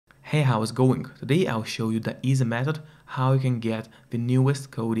Hey, how's it going? Today I'll show you the easy method how you can get the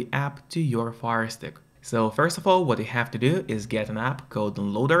newest Kodi app to your Firestick. So first of all, what you have to do is get an app called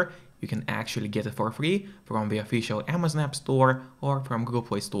Downloader. You can actually get it for free from the official Amazon App Store or from Google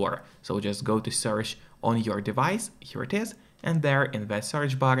Play Store. So just go to search on your device, here it is, and there in that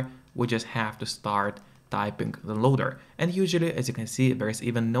search bar, we just have to start typing Downloader. And usually, as you can see, there is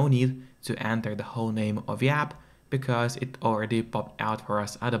even no need to enter the whole name of the app, because it already popped out for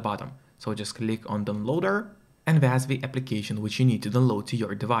us at the bottom. So just click on Downloader, and that's the application which you need to download to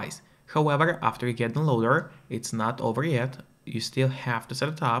your device. However, after you get Downloader, it's not over yet. You still have to set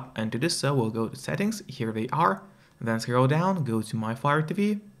it up, and to do so, we'll go to Settings, here they are, then scroll down, go to My Fire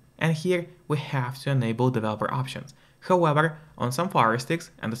TV, and here we have to enable developer options. However, on some Fire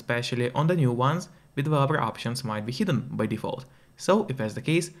Sticks, and especially on the new ones, the developer options might be hidden by default. So if that's the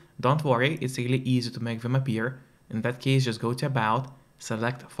case, don't worry, it's really easy to make them appear. In that case, just go to About,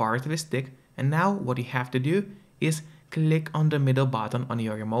 select Firestick, and now what you have to do is click on the middle button on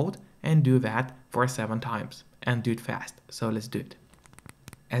your remote and do that for 7 times. And do it fast, so let's do it.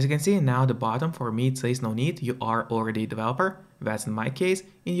 As you can see, now the bottom for me it says no need, you are already a developer. That's in my case.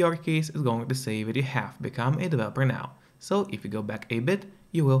 In your case, it's going to say that you have become a developer now. So if you go back a bit,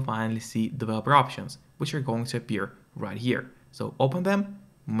 you will finally see developer options, which are going to appear right here. So open them,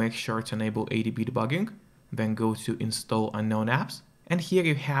 make sure to enable ADB debugging, then go to Install Unknown Apps, and here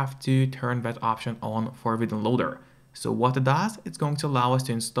you have to turn that option on for the downloader. So what it does, it's going to allow us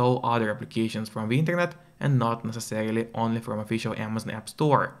to install other applications from the internet and not necessarily only from official Amazon App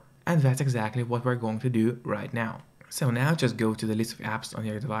Store. And that's exactly what we're going to do right now. So now just go to the list of apps on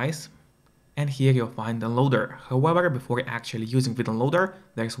your device, and here you'll find Downloader. However, before actually using the downloader,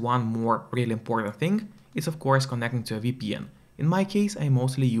 there's one more really important thing. It's of course connecting to a VPN. In my case, I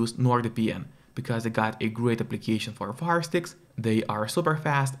mostly use NordVPN, because they got a great application for Fire Sticks. They are super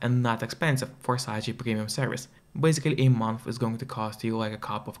fast and not expensive for such a premium service. Basically, a month is going to cost you like a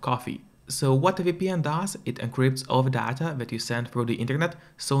cup of coffee. So what the VPN does, it encrypts all the data that you send through the internet,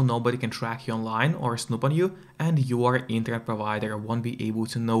 so nobody can track you online or snoop on you, and your internet provider won't be able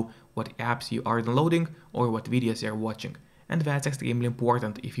to know what apps you are downloading or what videos you're watching. And that's extremely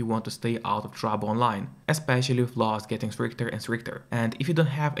important if you want to stay out of trouble online, especially with laws getting stricter and stricter. And if you don't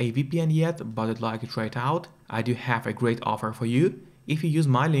have a VPN yet, but would like to try it out, I do have a great offer for you. If you use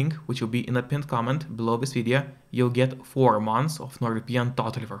my link, which will be in the pinned comment below this video, you'll get 4 months of NordVPN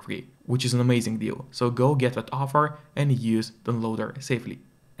totally for free, which is an amazing deal. So go get that offer and use Downloader safely.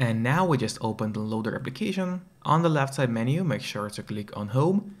 And now we just open the Downloader application. On the left side menu, make sure to click on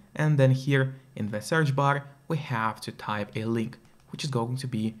Home, and then here in the search bar, we have to type a link, which is going to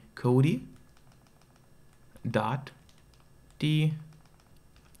be Kodi.tv.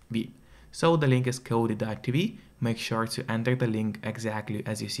 So the link is Kodi.tv. Make sure to enter the link exactly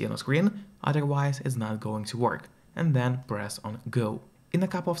as you see on the screen, otherwise it's not going to work. And then press on Go. In a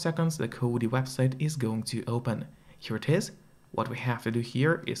couple of seconds, the Kodi website is going to open. Here it is. What we have to do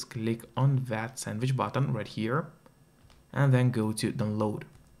here is click on that sandwich button right here, and then go to Download.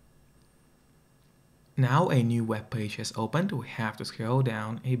 Now a new web page is opened. We have to scroll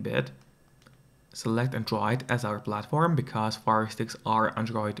down a bit. Select Android as our platform because Fire Sticks are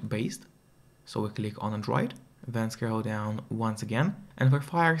Android based. So we click on Android, then scroll down once again. And for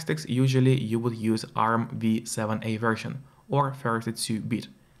Fire Sticks, usually you would use ARM v7a version or 32-bit.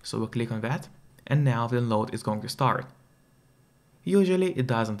 So we'll click on that, and now the download is going to start. Usually it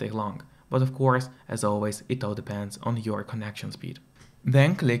doesn't take long, but of course, as always, it all depends on your connection speed.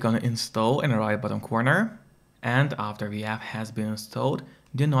 Then click on Install in the right bottom corner, and after the app has been installed,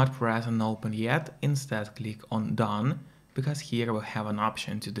 do not press on Open yet, instead click on Done, because here we'll have an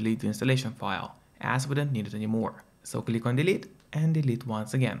option to delete the installation file, as we don't need it anymore. So click on Delete, and delete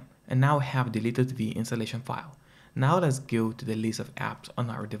once again, and now we have deleted the installation file. Now let's go to the list of apps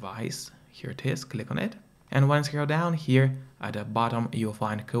on our device. Here it is, click on it, and once you scroll down here, at the bottom you'll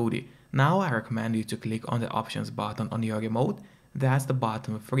find Kodi. Now I recommend you to click on the Options button on your remote. That's the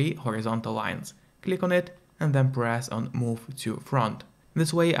bottom with 3 horizontal lines. Click on it and then press on Move to Front.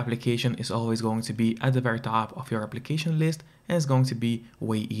 This way, application is always going to be at the very top of your application list, and it's going to be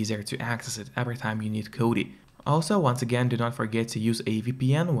way easier to access it every time you need Kodi. Also, once again, do not forget to use a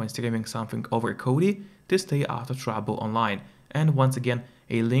VPN when streaming something over Kodi to stay out of trouble online. And once again,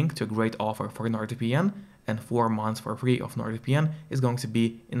 a link to a great offer for NordVPN and 4 months for free of NordVPN is going to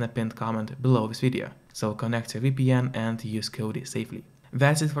be in the pinned comment below this video. So connect to VPN and use Kodi safely.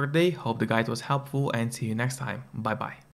 That's it for today. Hope the guide was helpful, and see you next time. Bye bye.